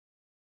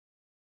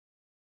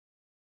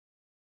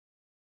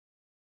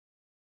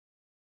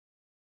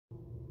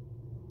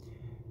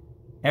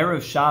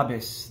Erev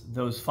Shabbos,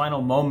 those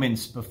final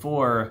moments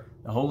before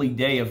the holy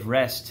day of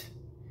rest,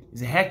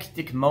 is a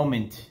hectic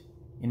moment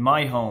in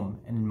my home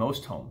and in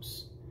most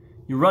homes.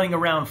 You're running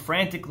around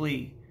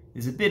frantically.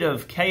 There's a bit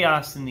of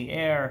chaos in the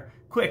air.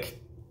 Quick,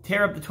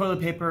 tear up the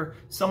toilet paper.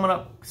 Someone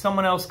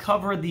else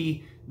cover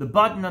the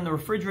button on the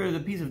refrigerator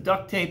with a piece of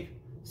duct tape.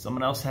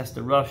 Someone else has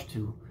to rush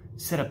to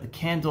set up the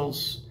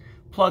candles,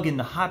 plug in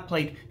the hot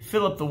plate,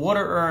 fill up the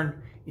water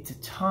urn. It's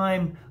a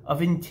time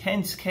of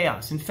intense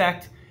chaos. In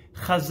fact,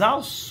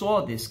 Chazal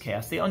saw this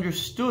chaos. They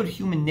understood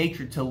human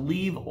nature to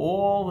leave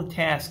all the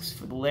tasks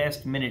for the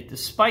last minute,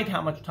 despite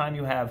how much time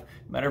you have, no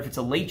matter if it's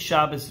a late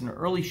Shabbos or an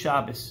early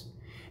Shabbos.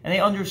 And they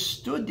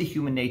understood the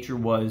human nature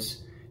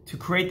was to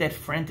create that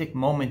frantic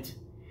moment.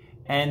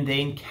 And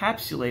they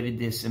encapsulated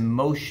this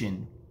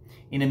emotion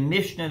in a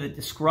Mishnah that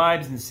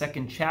describes in the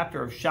second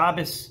chapter of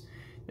Shabbos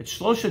that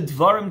Shlosha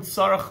Dvarim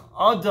Tzarach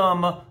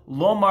Adam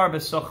Lomar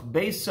B'soch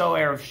Beiso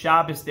Erev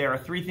Shabbos. There are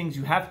three things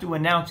you have to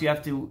announce, you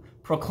have to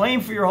proclaim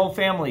for your whole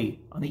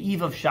family on the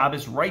eve of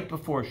Shabbos, right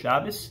before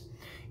Shabbos.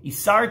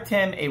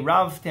 Isartem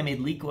eravtem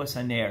edlikos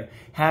haner.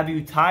 Have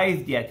you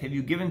tithed yet? Have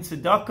you given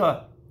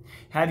tzedakah?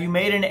 Have you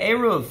made an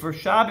eruv for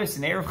Shabbos,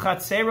 an eruv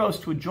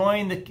chatzeros to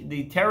adjoin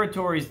the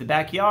territories, the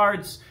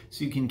backyards,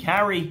 so you can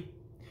carry?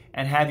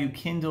 And have you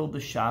kindled the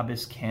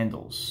Shabbos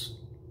candles?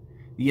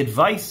 The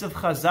advice of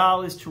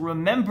Chazal is to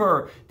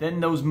remember that in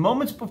those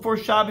moments before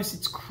Shabbos,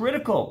 it's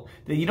critical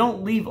that you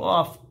don't leave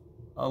off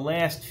a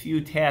last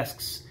few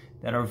tasks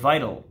that are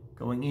vital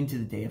going into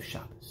the day of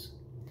Shabbos.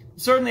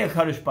 Certainly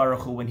HaKadosh Baruch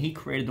Hu, when He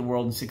created the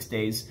world in 6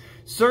 days,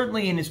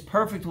 certainly in His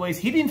perfect ways,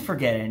 He didn't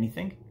forget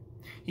anything.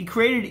 He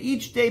created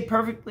each day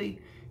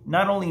perfectly,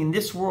 not only in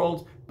this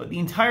world, but the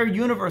entire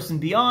universe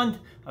and beyond.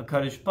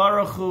 HaKadosh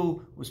Baruch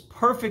Hu was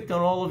perfect in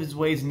all of His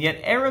ways, and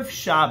yet Erev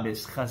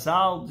Shabbos,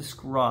 Chazal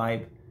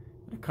describe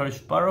that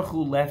HaKadosh Baruch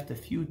Hu left a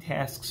few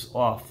tasks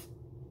off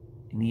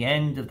in the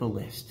end of the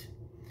list.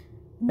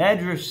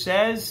 Medrash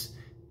says,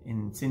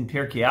 and it's in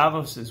Pirkei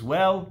Avos as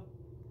well,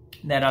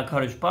 that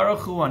HaKadosh Baruch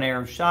Hu on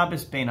Erev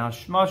Shabbos, Bein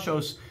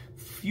Hashmashos,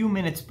 few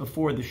minutes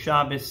before the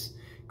Shabbos,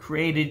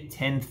 created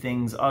 10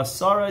 things.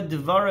 Asara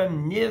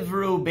Devarim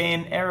Nivru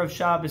Bein Erev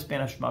Shabbos,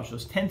 Bein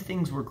Hashmashos. 10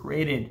 things were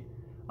created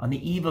on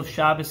the eve of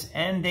Shabbos,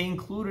 and they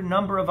include a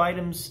number of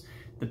items.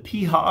 The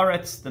Pi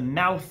Haaretz, the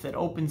mouth that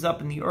opens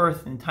up in the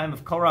earth in time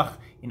of Korach,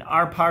 in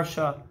our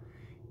Parsha,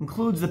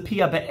 includes the Pi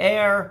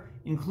HaBe'er,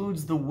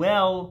 includes the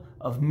well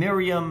of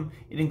Miriam,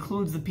 it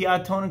includes the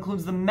Piaton,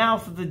 includes the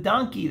mouth of the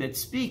donkey that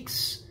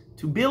speaks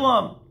to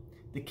Bilam,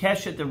 the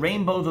Keshet, the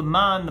rainbow, the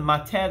man, the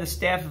mateh, the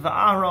staff of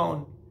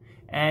Aaron,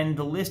 and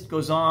the list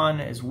goes on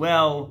as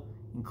well,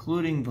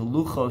 including the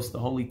Luchos, the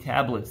holy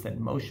tablets that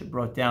Moshe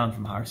brought down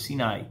from Har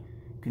Sinai,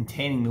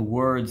 containing the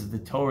words of the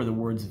Torah, the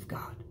words of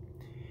God.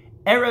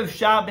 Erev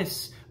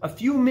Shabbos, a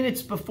few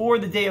minutes before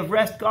the day of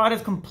rest, God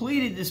has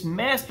completed this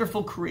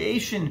masterful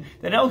creation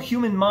that no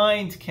human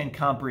mind can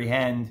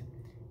comprehend.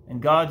 And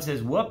God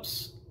says,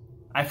 whoops,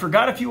 I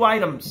forgot a few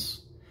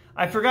items.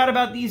 I forgot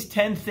about these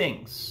 10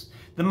 things.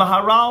 The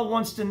Maharal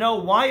wants to know,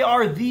 why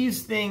are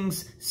these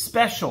things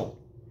special?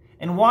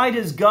 And why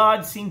does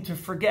God seem to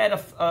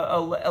forget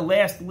a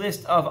last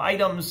list of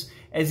items,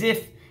 as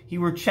if He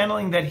were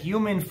channeling that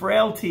human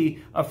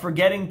frailty of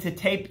forgetting to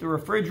tape the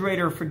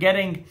refrigerator,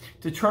 forgetting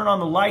to turn on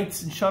the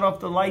lights and shut off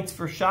the lights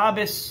for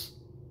Shabbos?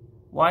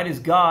 Why does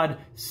God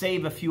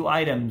save a few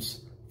items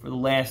for the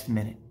last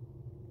minute?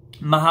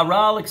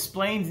 Maharal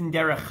explains in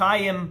Derech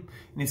Chaim,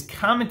 in his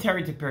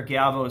commentary to Pirkei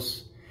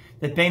Avos,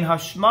 that Bein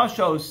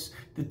Hashmashos,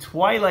 the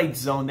twilight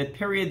zone, that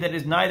period that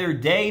is neither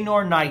day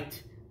nor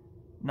night,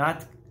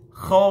 not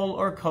Chol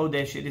or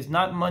Kodesh, it is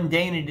not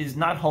mundane, it is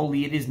not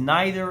holy, it is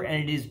neither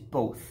and it is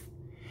both.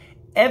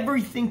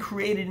 Everything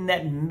created in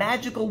that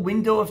magical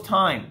window of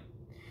time,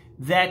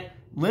 that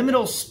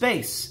liminal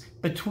space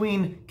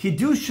between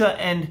Kedusha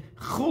and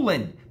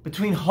Chulin,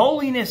 between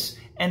holiness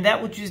and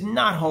that which is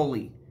not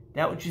holy,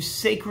 that which is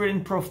sacred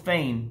and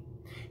profane,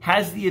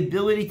 has the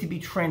ability to be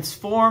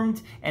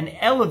transformed and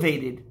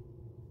elevated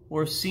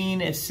or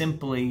seen as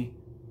simply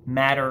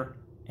matter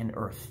and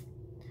earth.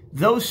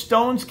 Those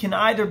stones can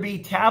either be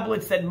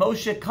tablets that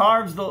Moshe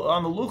carves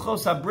on the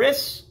Luchos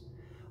Abris,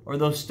 or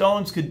those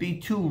stones could be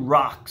 2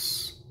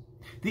 rocks.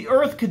 The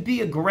earth could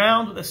be a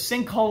ground with a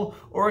sinkhole,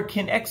 or it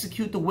can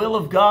execute the will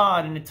of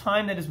God in a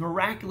time that is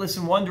miraculous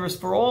and wondrous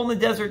for all in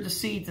the desert to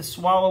see, to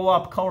swallow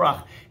up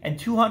Korach and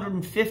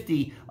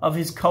 250 of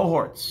his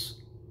cohorts.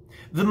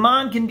 The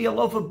man can be a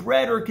loaf of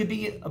bread, or it could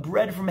be a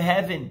bread from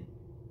heaven.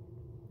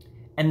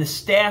 And the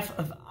staff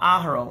of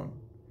Aaron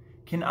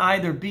can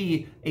either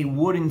be a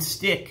wooden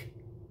stick,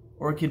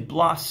 or it could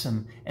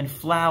blossom and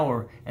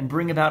flower and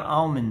bring about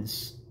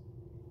almonds,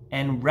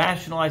 and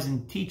rationalize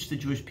and teach the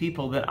Jewish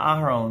people that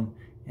Aaron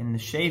and the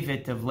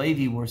Shevet of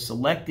Levi were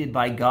selected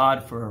by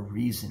God for a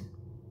reason.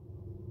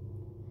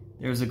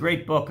 There's a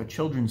great book, a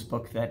children's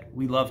book that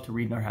we love to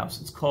read in our house.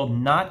 It's called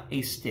Not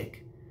a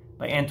Stick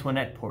by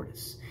Antoinette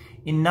Portis.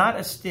 In Not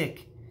a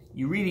Stick,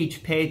 you read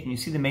each page and you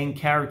see the main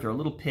character, a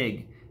little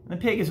pig. And the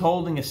pig is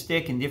holding a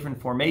stick in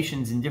different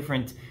formations, in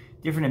different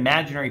different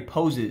imaginary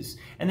poses.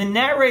 And the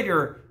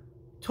narrator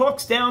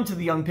talks down to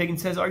the young pig and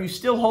says, "Are you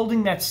still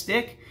holding that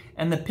stick?"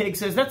 And the pig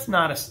says, "That's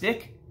not a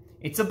stick.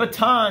 It's a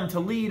baton to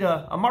lead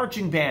a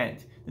marching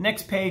band." The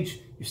next page,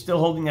 "You're still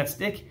holding that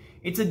stick?"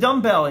 "It's a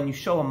dumbbell," and you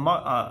show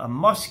a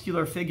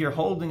muscular figure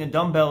holding a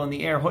dumbbell in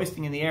the air,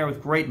 hoisting in the air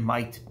with great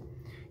might.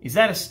 "Is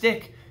that a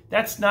stick?"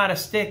 "That's not a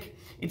stick.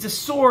 It's a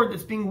sword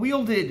that's being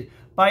wielded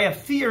by a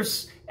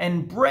fierce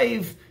and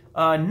brave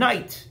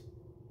knight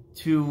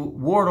to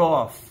ward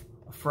off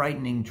a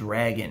frightening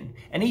dragon."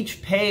 And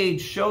each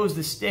page shows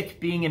the stick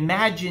being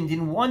imagined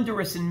in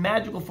wondrous and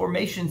magical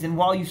formations. And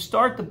while you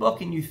start the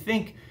book and you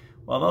think,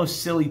 well, those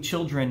silly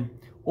children,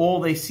 all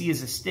they see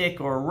is a stick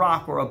or a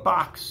rock or a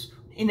box,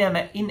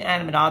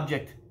 inanimate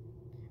object,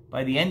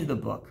 by the end of the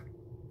book,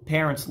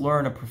 parents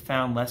learn a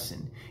profound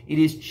lesson. It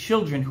is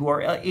children who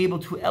are able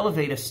to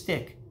elevate a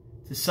stick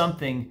to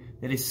something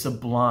that is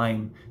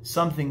sublime,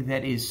 something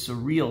that is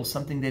surreal,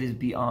 something that is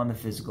beyond the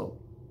physical.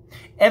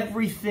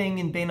 Everything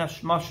in Bein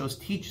Hashmashos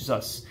teaches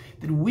us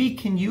that we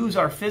can use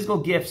our physical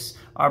gifts,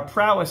 our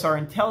prowess, our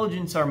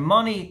intelligence, our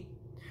money,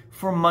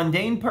 for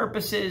mundane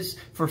purposes,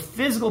 for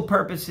physical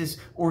purposes,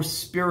 or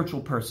spiritual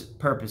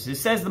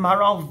purposes. Says the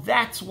Maharal,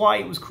 that's why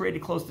it was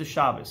created close to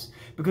Shabbos.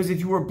 Because if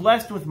you were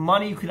blessed with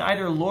money, you can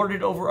either lord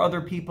it over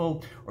other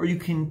people, or you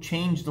can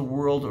change the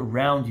world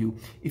around you.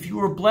 If you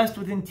were blessed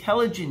with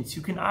intelligence,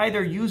 you can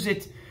either use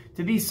it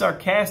to be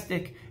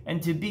sarcastic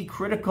and to be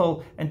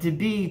critical and to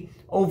be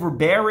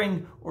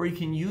overbearing, or you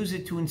can use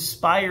it to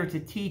inspire, to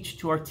teach,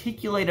 to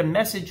articulate a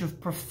message of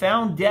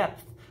profound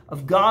depth,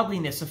 of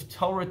godliness, of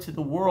Torah to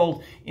the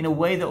world in a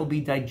way that will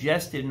be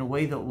digested, in a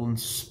way that will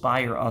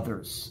inspire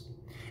others.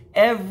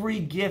 Every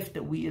gift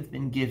that we have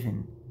been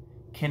given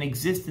can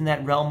exist in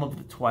that realm of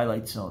the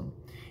Twilight Zone.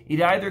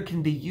 It either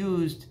can be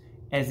used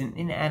as an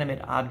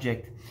inanimate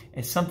object,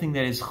 as something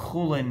that is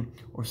chulin,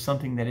 or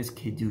something that is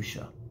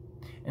kedusha.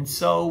 And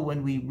so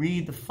when we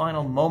read the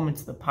final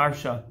moments of the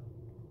Parsha,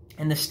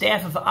 and the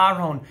staff of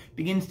Aaron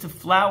begins to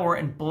flower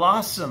and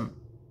blossom,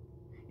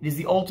 it is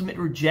the ultimate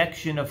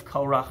rejection of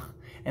Korach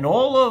and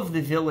all of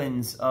the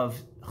villains of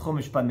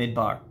Chumash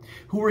Bamidbar,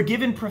 who were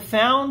given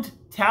profound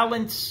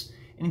talents,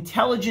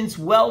 intelligence,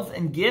 wealth,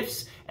 and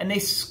gifts, and they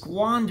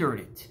squandered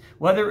it.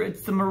 Whether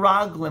it's the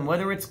Meraglim,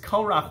 whether it's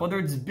Korach, whether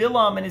it's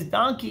Bilam and his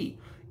donkey,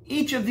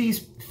 each of these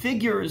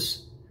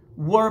figures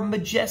were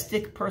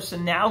majestic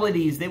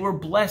personalities. They were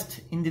blessed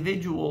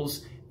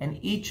individuals, and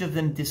each of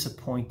them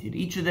disappointed.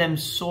 Each of them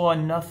saw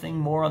nothing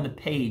more on the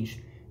page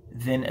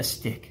than a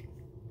stick.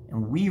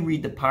 And we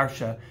read the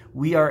Parsha,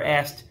 we are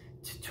asked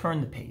to turn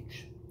the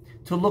page,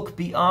 to look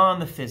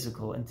beyond the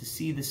physical and to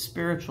see the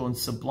spiritual and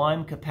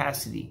sublime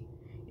capacity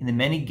in the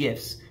many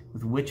gifts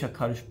with which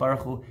HaKadosh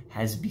Baruch Hu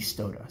has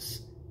bestowed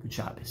us. Good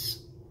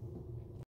Shabbos.